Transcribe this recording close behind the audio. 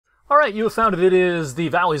Alright, you have found it. It is the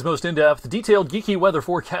Valley's most in-depth, detailed, geeky weather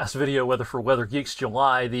forecast video, weather for Weather Geeks,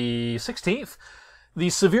 July the 16th. The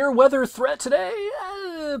severe weather threat today,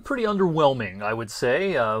 pretty underwhelming, I would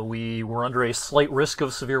say. We were under a slight risk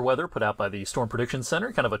of severe weather put out by the Storm Prediction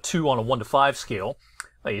Center, kind of a 2 on a 1 to 5 scale.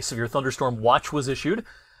 A severe thunderstorm watch was issued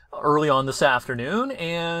early on this afternoon,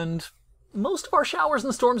 and most of our showers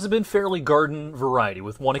and storms have been fairly garden variety,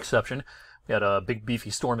 with one exception. We had a big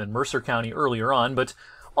beefy storm in Mercer County earlier on, but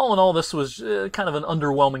all in all, this was kind of an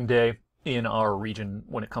underwhelming day in our region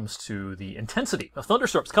when it comes to the intensity of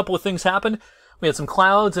thunderstorms. A couple of things happened. We had some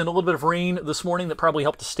clouds and a little bit of rain this morning that probably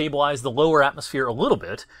helped to stabilize the lower atmosphere a little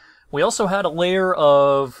bit. We also had a layer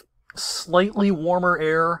of slightly warmer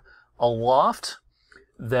air aloft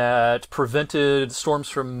that prevented storms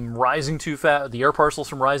from rising too fast, the air parcels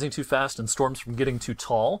from rising too fast, and storms from getting too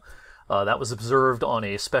tall. That was observed on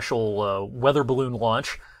a special weather balloon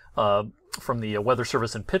launch from the Weather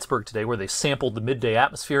Service in Pittsburgh today, where they sampled the midday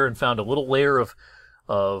atmosphere and found a little layer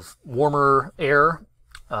of warmer air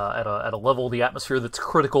at a level of the atmosphere that's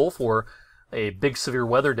critical for a big severe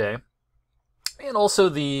weather day. And also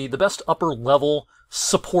the best upper level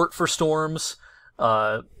support for storms.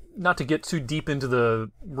 Not to get too deep into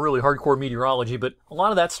the really hardcore meteorology, but a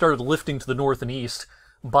lot of that started lifting to the north and east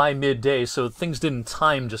by midday, so things didn't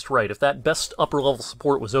time just right. If that best upper level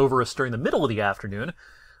support was over us during the middle of the afternoon,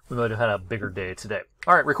 we might have had a bigger day today.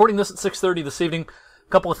 All right, recording this at 6:30 this evening. A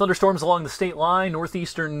couple of thunderstorms along the state line,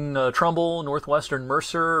 northeastern Trumbull, northwestern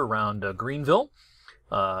Mercer, around Greenville,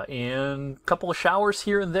 and a couple of showers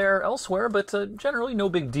here and there elsewhere, but generally no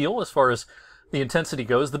big deal as far as the intensity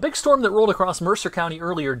goes. The big storm that rolled across Mercer County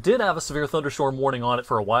earlier did have a severe thunderstorm warning on it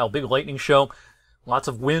for a while. Big lightning show. Lots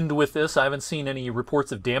of wind with this. I haven't seen any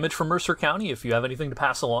reports of damage from Mercer County. If you have anything to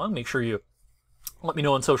pass along, make sure you let me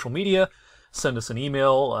know on social media. Send us an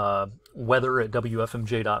email,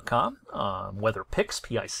 weather@wfmj.com. Weather pics,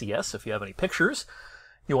 P-I-C-S, if you have any pictures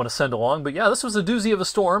you want to send along. But yeah, this was a doozy of a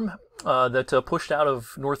storm that pushed out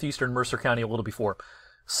of northeastern Mercer County a little before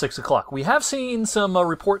 6 o'clock. We have seen some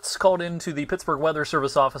reports called into the Pittsburgh Weather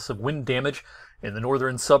Service office of wind damage in the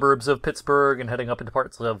northern suburbs of Pittsburgh and heading up into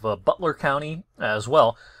parts of Butler County as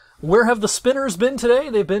well. Where have the spinners been today?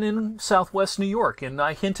 They've been in southwest New York, and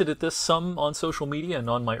I hinted at this some on social media and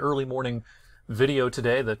on my early morning video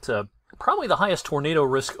today that probably the highest tornado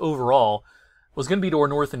risk overall was going to be to our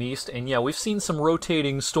north and east. And yeah, we've seen some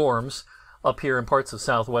rotating storms up here in parts of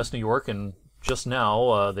southwest New York, and just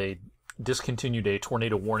now they discontinued a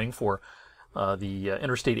tornado warning for the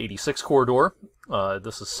Interstate 86 corridor.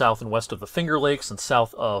 This is south and west of the Finger Lakes and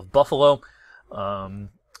south of Buffalo.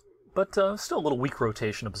 But still a little weak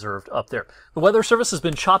rotation observed up there. The Weather Service has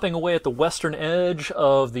been chopping away at the western edge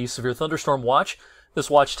of the severe thunderstorm watch. This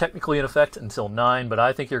watch technically in effect until 9, but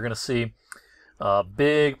I think you're going to see a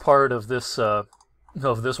big part of this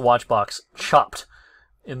watch box chopped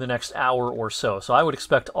in the next hour or so. So I would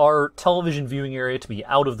expect our television viewing area to be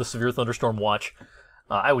out of the severe thunderstorm watch,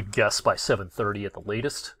 I would guess by 7:30 at the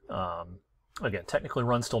latest. Again, technically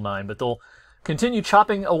runs till 9, but they'll continue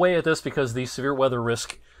chopping away at this because the severe weather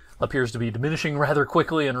risk appears to be diminishing rather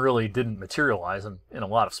quickly and really didn't materialize in a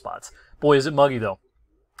lot of spots. Boy, is it muggy, though.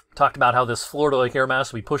 Talked about how this Florida-like air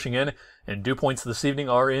mass will be pushing in, and dew points this evening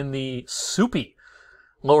are in the soupy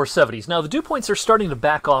lower 70s. Now, the dew points are starting to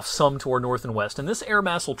back off some toward north and west, and this air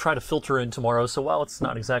mass will try to filter in tomorrow, so while it's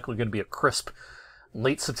not exactly going to be a crisp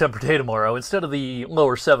late September day tomorrow, instead of the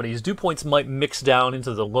lower 70s, dew points might mix down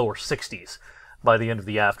into the lower 60s by the end of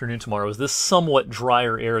the afternoon tomorrow, as this somewhat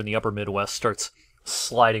drier air in the upper Midwest starts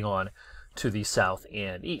sliding on to the south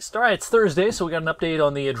and east. All right, it's Thursday, so we got an update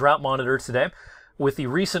on the drought monitor today. With the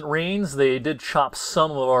recent rains, they did chop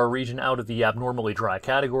some of our region out of the abnormally dry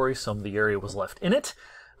category. Some of the area was left in it.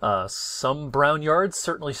 Some brown yards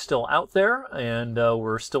certainly still out there, and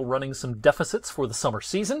we're still running some deficits for the summer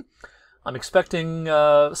season. I'm expecting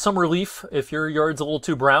some relief if your yard's a little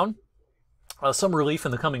too brown. Some relief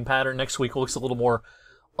in the coming pattern. Next week looks a little more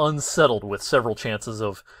unsettled with several chances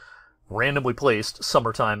of randomly placed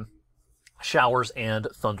summertime showers and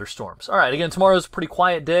thunderstorms. All right, again, tomorrow's a pretty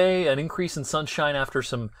quiet day. An increase in sunshine after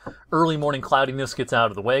some early morning cloudiness gets out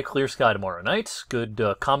of the way. Clear sky tomorrow night. Good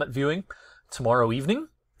comet viewing tomorrow evening.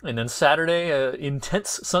 And then Saturday,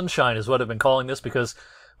 intense sunshine is what I've been calling this, because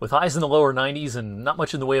with highs in the lower 90s and not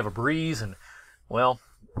much in the way of a breeze, and, well,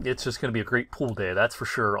 it's just going to be a great pool day, that's for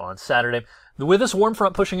sure, on Saturday. With this warm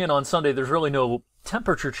front pushing in on Sunday, there's really no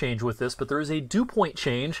temperature change with this, but there is a dew point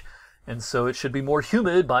change, and so it should be more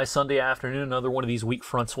humid by Sunday afternoon. Another one of these weak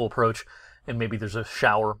fronts will approach, and maybe there's a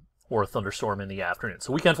shower or a thunderstorm in the afternoon.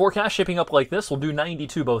 So weekend forecast shaping up like this. We'll do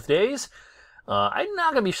 92 both days. I'm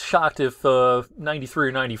not going to be shocked if 93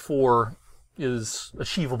 or 94 is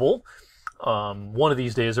achievable one of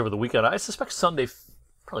these days over the weekend. I suspect Sunday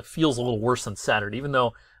probably feels a little worse than Saturday, even though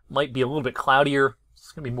it might be a little bit cloudier.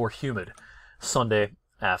 It's going to be more humid Sunday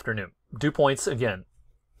afternoon. Dew points, again,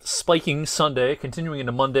 spiking Sunday, continuing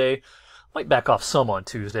into Monday. Might back off some on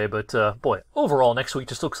Tuesday, but boy, overall next week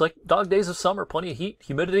just looks like dog days of summer. Plenty of heat,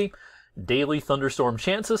 humidity, daily thunderstorm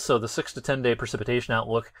chances, so the 6 to 10 day precipitation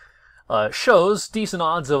outlook shows decent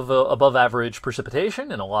odds of above average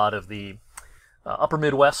precipitation in a lot of the upper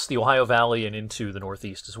Midwest, the Ohio Valley, and into the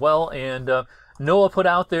Northeast as well. And NOAA put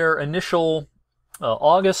out their initial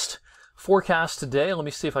August forecast today. Let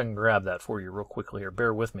me see if I can grab that for you real quickly here.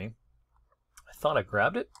 Bear with me. I thought I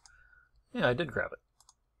grabbed it. Yeah, I did grab it.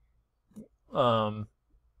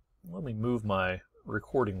 Let me move my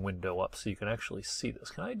recording window up so you can actually see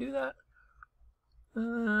this. Can I do that?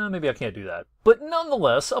 Maybe I can't do that. But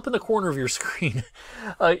nonetheless, up in the corner of your screen,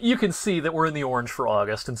 you can see that we're in the orange for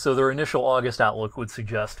August. And so their initial August outlook would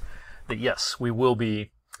suggest that, yes, we will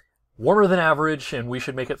be warmer than average, and we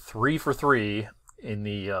should make it 3 for 3 in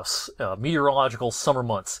the meteorological summer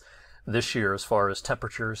months this year as far as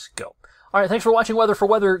temperatures go. All right, thanks for watching Weather for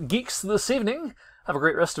Weather Geeks this evening. Have a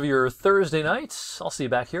great rest of your Thursday night. I'll see you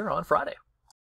back here on Friday.